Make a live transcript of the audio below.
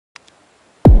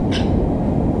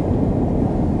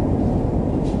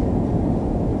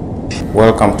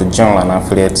Welcome to General and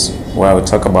Affiliates, where we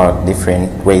talk about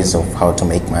different ways of how to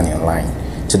make money online.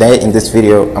 Today in this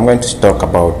video, I'm going to talk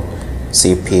about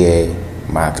CPA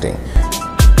marketing.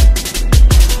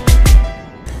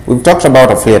 We've talked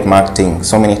about affiliate marketing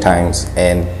so many times,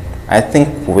 and I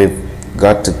think we've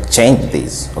got to change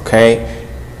this, okay?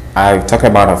 I've talked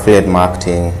about affiliate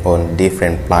marketing on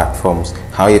different platforms,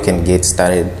 how you can get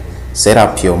started, set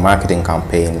up your marketing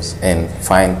campaigns, and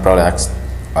find products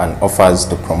and offers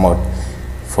to promote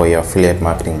for your affiliate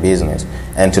marketing business.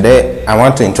 And today I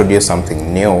want to introduce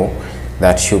something new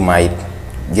that you might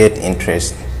get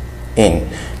interest in,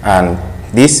 and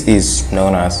this is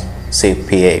known as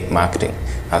CPA marketing.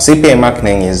 Now, CPA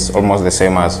marketing is almost the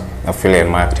same as affiliate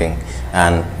marketing,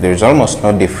 and there is almost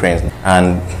no difference,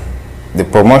 and the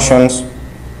promotions,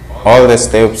 all the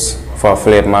steps for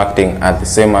affiliate marketing are the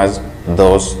same as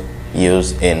those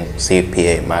used in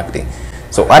CPA marketing.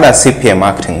 So what does CPA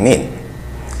marketing mean?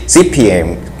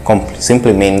 CPA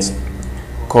simply means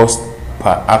cost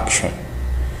per action.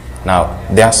 Now,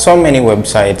 there are so many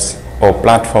websites or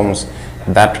platforms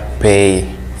that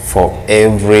pay for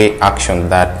every action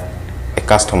that a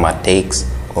customer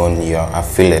takes on your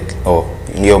affiliate or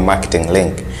your marketing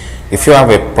link. If you have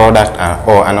a product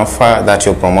or an offer that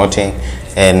you're promoting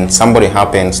and somebody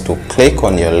happens to click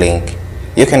on your link,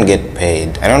 you can get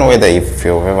paid. I don't know whether if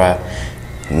you've ever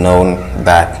known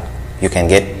that you can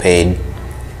get paid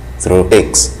through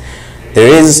clicks. There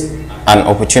is an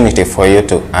opportunity for you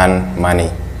to earn money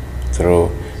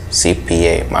through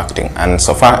CPA marketing, and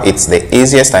so far it's the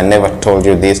easiest. I never told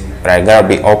you this, but I gotta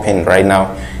be open right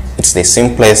now. It's the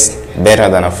simplest, better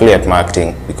than affiliate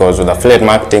marketing, because with affiliate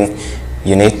marketing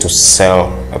you need to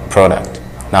sell a product.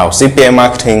 Now CPA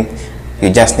marketing, you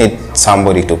just need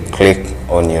somebody to click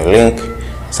on your link,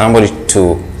 somebody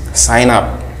to sign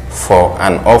up for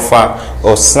an offer,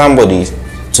 or somebody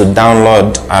to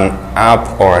download an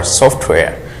app or a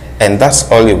software, and that's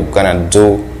all you're gonna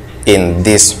do in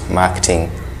this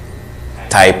marketing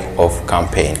type of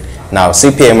campaign. Now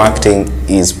CPA marketing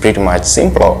is pretty much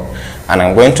simple, and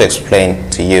I'm going to explain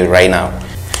to you right now.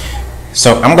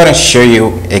 So I'm going to show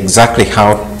you exactly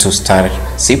how to start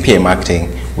CPA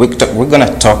marketing. We're going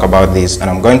to talk about this, and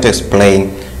I'm going to explain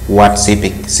what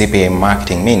CPA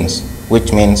marketing means,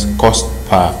 which means cost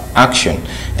per action,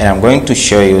 and I'm going to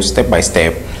show you step by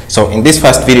step. So in this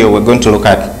first video, we're going to look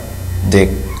at the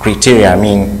criteria,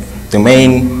 the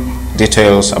main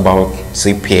details about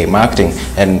CPA marketing,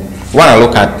 and want to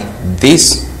look at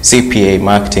this CPA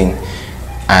marketing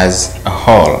as a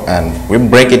whole, and we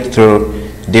break it through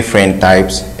different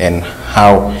types and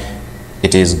how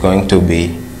it is going to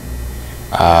be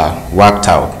worked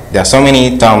out. There are so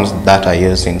many terms that are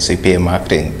used in CPA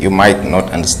marketing you might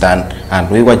not understand, and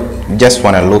we just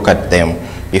want to look at them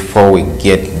before we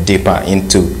get deeper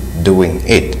into doing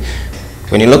it.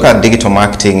 When you look at digital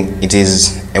marketing, it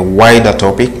is a wider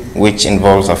topic which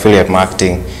involves affiliate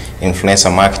marketing,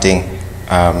 influencer marketing,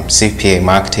 CPA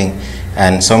marketing,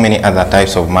 and so many other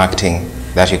types of marketing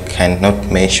that you cannot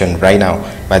mention right now,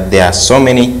 but there are so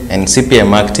many, and CPA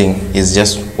marketing is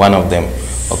just one of them,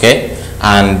 okay?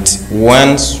 And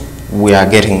once we are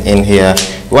getting in here,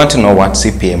 we want to know what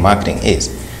CPA marketing is.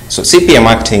 So CPA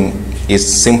marketing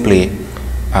is simply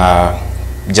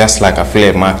just like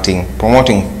affiliate marketing,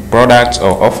 promoting products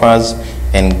or offers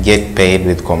and get paid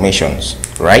with commissions,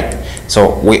 right?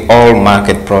 So we all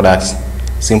market products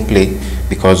simply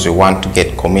because we want to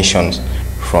get commissions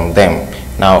from them.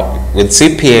 Now with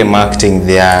CPA marketing,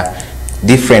 there are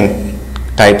different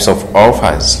types of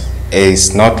offers.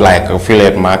 It's not like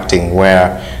affiliate marketing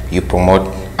where you promote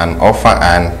an offer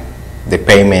and the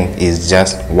payment is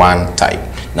just one type.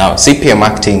 Now CPA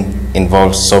marketing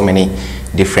involves so many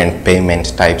different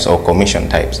payment types or commission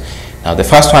types. Now the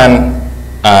first one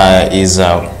is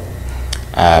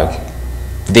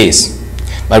this,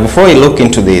 but before we look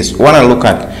into this, we want to look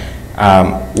at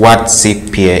what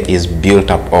CPA is built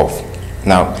up of.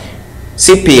 Now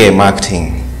CPA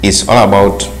marketing is all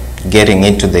about getting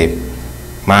into the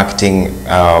marketing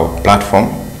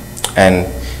platform, and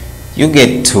you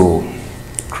get to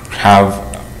have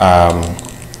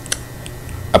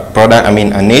a product,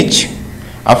 a niche.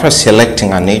 After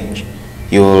selecting a niche,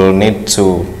 you will need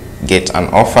to get an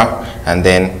offer, and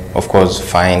then of course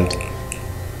find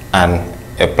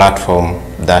a platform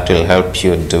that will help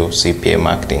you do CPA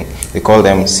marketing. We call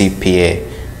them CPA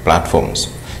platforms.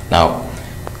 Now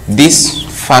this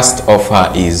first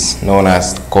offer is known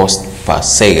as cost per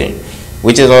sale,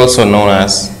 which is also known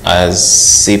as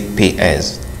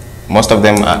CPS. Most of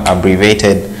them are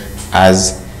abbreviated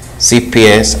as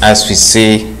CPS, as we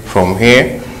see from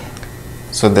here.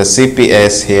 So the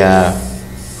CPS here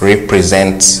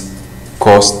represents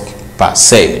cost per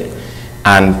sale,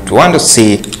 and we want to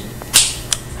see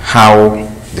how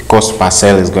the cost per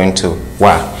sale is going to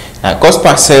work. Now, cost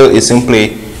per sale is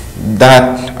simply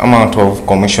that amount of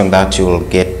commission that you will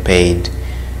get paid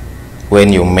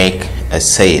when you make a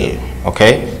sale.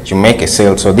 Okay, you make a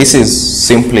sale. So this is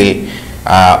simply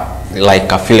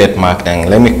like affiliate marketing.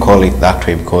 Let me call it that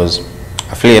way, because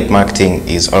affiliate marketing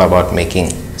is all about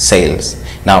making sales.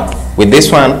 Now with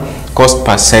this one, cost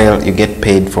per sale, you get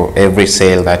paid for every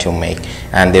sale that you make,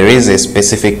 and there is a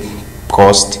specific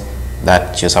cost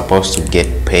that you're supposed to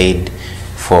get paid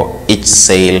for each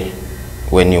sale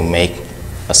when you make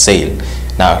a sale.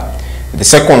 Now the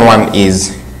second one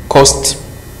is cost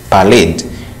per lead.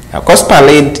 Now cost per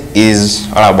lead is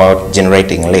all about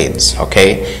generating leads.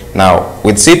 Okay, now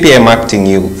with CPA marketing,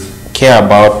 you care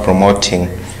about promoting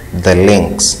the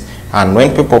links, and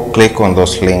when people click on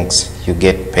those links, you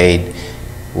get paid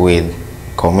with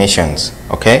commissions.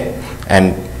 Okay,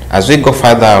 and as we go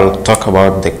further, I'll talk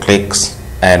about the clicks,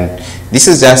 and this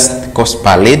is just cost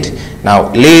per lead.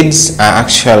 Now leads are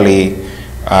actually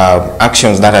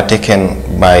actions that are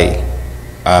taken by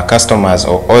customers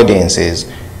or audiences.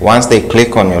 Once they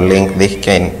click on your link, they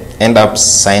can end up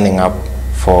signing up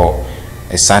for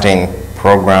a certain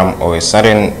program or a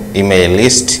certain email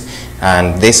list,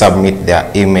 and they submit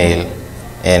their email,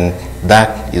 and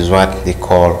that is what they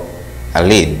call a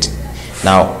lead.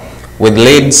 Now with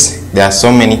leads, there are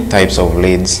so many types of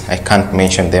leads. I can't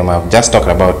mention them. I've just talked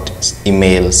about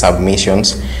email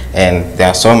submissions, and there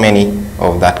are so many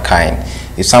of that kind.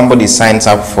 If somebody signs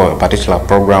up for a particular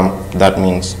program, that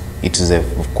means it is a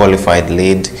qualified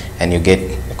lead, and you get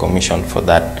a commission for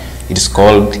that. It is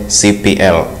called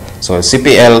CPL. So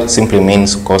CPL simply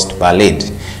means cost per lead.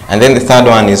 And then the third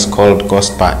one is called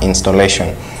cost per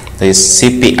installation. There is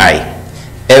CPI.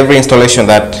 Every installation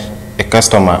that a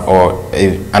customer or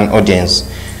an audience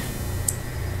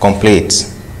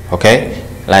completes, okay,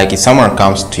 like if someone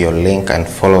comes to your link and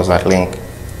follows that link,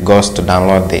 goes to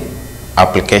download the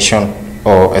application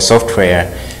or a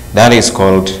software, that is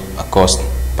called a cost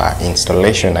per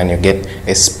installation, and you get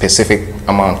a specific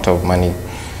amount of money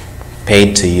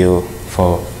paid to you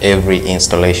for every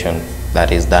installation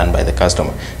that is done by the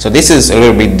customer. So this is a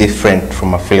little bit different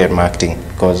from affiliate marketing,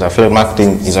 because affiliate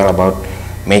marketing is all about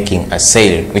making a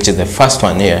sale, which is the first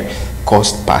one here,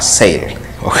 cost per sale.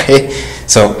 Okay,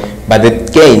 so but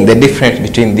again, the difference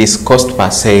between this cost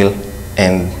per sale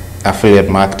and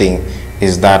affiliate marketing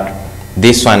is that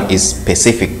this one is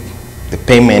specific. The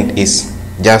payment is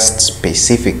just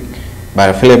specific, but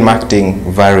affiliate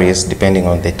marketing varies depending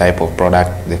on the type of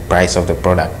product, the price of the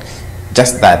product.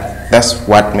 Just that's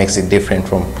what makes it different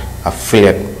from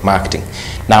affiliate marketing.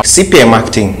 Now CPA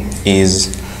marketing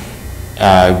is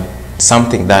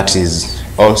something that is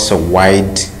also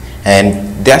wide,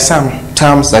 and there are some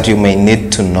terms that you may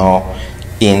need to know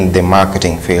in the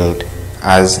marketing field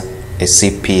as a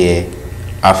CPA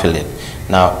affiliate.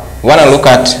 Now we want to look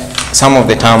at some of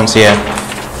the terms here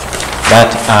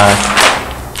that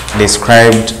are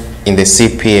described in the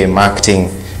CPA marketing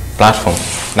platform.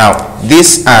 Now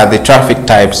these are the traffic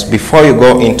types. Before you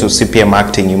go into CPA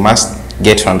marketing, you must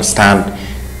get to understand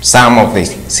some of the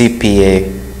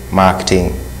CPA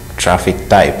marketing traffic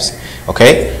types.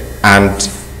 Okay, and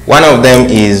one of them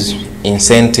is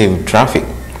incentive traffic.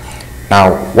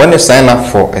 Now when you sign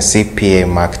up for a CPA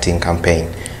marketing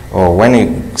campaign, or when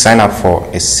you sign up for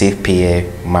a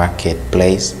CPA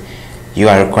marketplace, you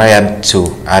are required to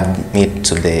admit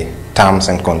to the terms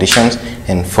and conditions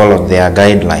and follow their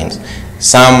guidelines.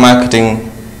 Some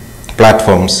marketing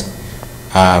platforms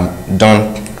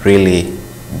don't really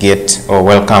get or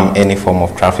welcome any form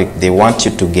of traffic. They want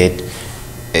you to get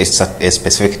a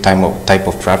specific type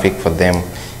of traffic for them,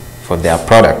 for their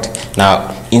product.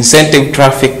 Now incentive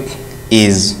traffic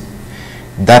is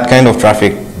that kind of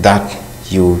traffic that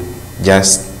you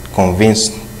just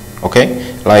convince,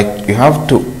 okay, like you have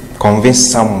to convince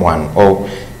someone or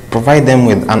provide them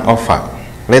with an offer,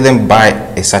 let them buy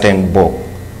a certain book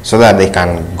so that they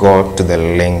can go to the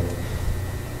link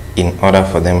in order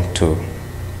for them to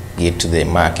get to the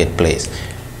marketplace,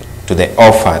 to the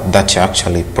offer that you're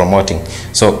actually promoting.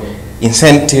 So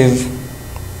incentive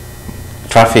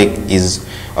traffic is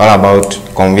all about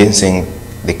convincing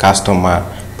the customer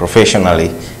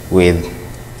professionally with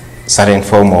certain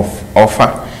form of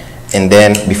offer, and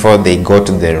then before they go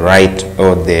to the right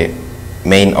or the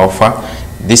main offer,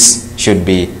 this should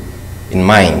be in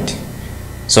mind.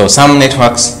 So some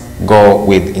networks go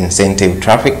with incentive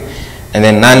traffic, and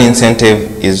then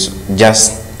non-incentive is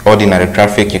just ordinary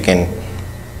traffic. You can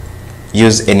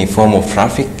use any form of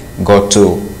traffic, go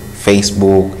to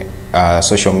Facebook,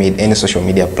 social media, any social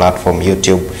media platform,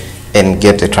 YouTube, and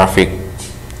get the traffic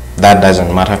that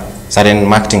doesn't matter. Certain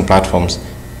marketing platforms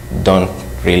don't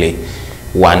really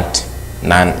want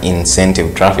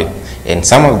non-incentive traffic, and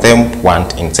some of them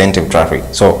want incentive traffic.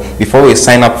 So before we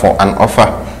sign up for an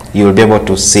offer, you will be able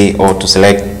to see or to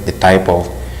select the type of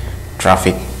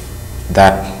traffic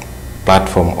that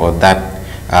platform or that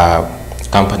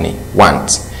company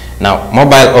wants. Now,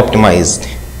 mobile optimized,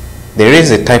 there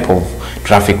is a type of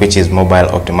traffic which is mobile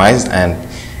optimized, and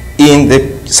in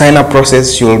the sign up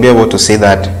process you will be able to see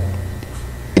that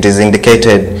it is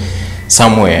indicated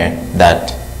somewhere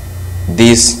that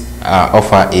this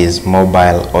offer is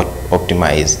mobile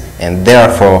optimized, and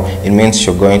therefore it means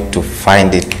you're going to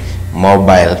find it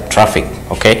mobile traffic.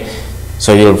 Okay,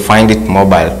 so you'll find it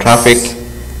mobile traffic,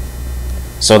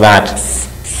 so that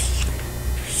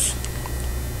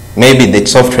maybe the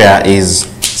software is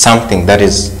something that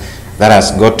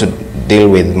has got to deal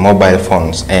with mobile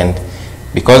phones, and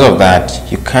because of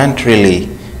that you can't really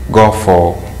go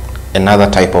for another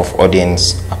type of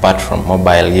audience apart from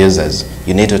mobile users.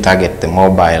 You need to target the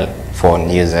mobile phone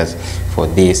users for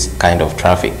this kind of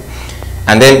traffic.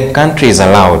 And then countries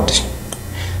allowed.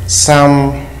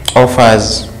 Some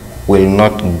offers will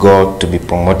not go to be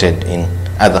promoted in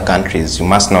other countries. You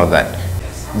must know that.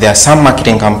 There are some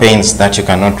marketing campaigns that you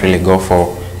cannot really go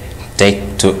for,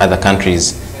 take to other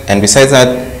countries. And besides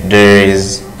that,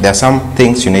 there are some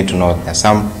things you need to know. There are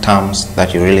some terms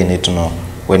that you really need to know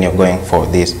when you're going for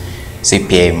this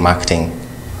CPA marketing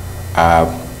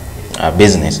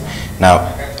business.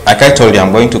 Now, like I told you,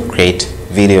 I'm going to create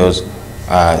videos,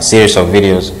 series of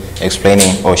videos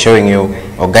explaining or showing you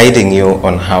or guiding you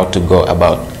on how to go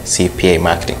about CPA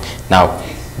marketing. Now,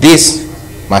 this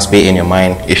must be in your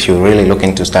mind if you're really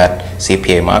looking to start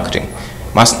CPA marketing.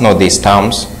 Must know these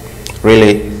terms,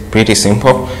 really pretty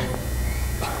simple.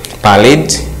 Per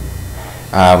lead,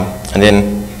 and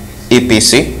then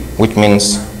EPC, which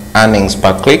means earnings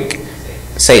per click,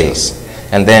 sales,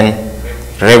 and then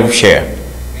rev share.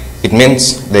 It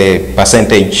means the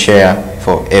percentage share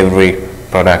for every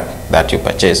product that you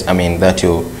purchase. I mean that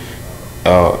you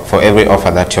for every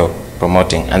offer that you're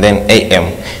promoting. And then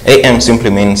AM. AM simply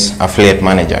means affiliate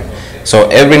manager. So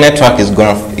every network is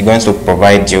going to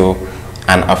provide you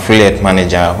an affiliate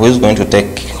manager who is going to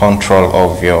take control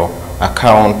of your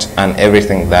account and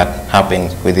everything that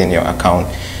happens within your account,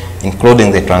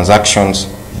 including the transactions,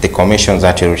 the commissions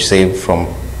that you receive from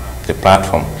the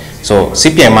platform. So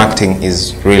CPA marketing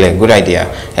is really a good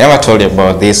idea. I never told you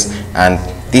about this, and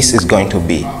this is going to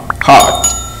be hard.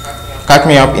 Catch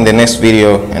me up in the next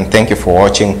video, and thank you for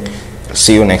watching.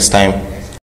 See you next time.